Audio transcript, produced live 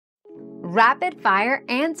Rapid fire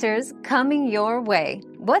answers coming your way.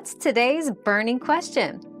 What's today's burning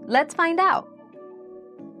question? Let's find out.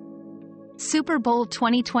 Super Bowl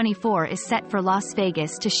 2024 is set for Las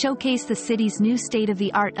Vegas to showcase the city's new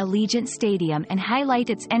state-of-the-art Allegiant Stadium and highlight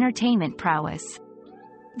its entertainment prowess.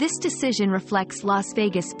 This decision reflects Las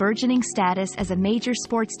Vegas' burgeoning status as a major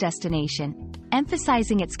sports destination,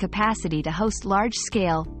 emphasizing its capacity to host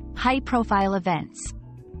large-scale, high-profile events.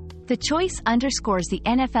 The choice underscores the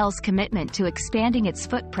NFL's commitment to expanding its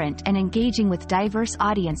footprint and engaging with diverse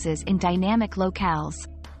audiences in dynamic locales.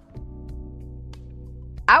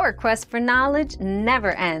 Our quest for knowledge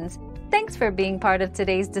never ends. Thanks for being part of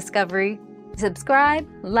today's discovery. Subscribe,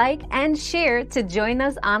 like, and share to join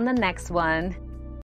us on the next one.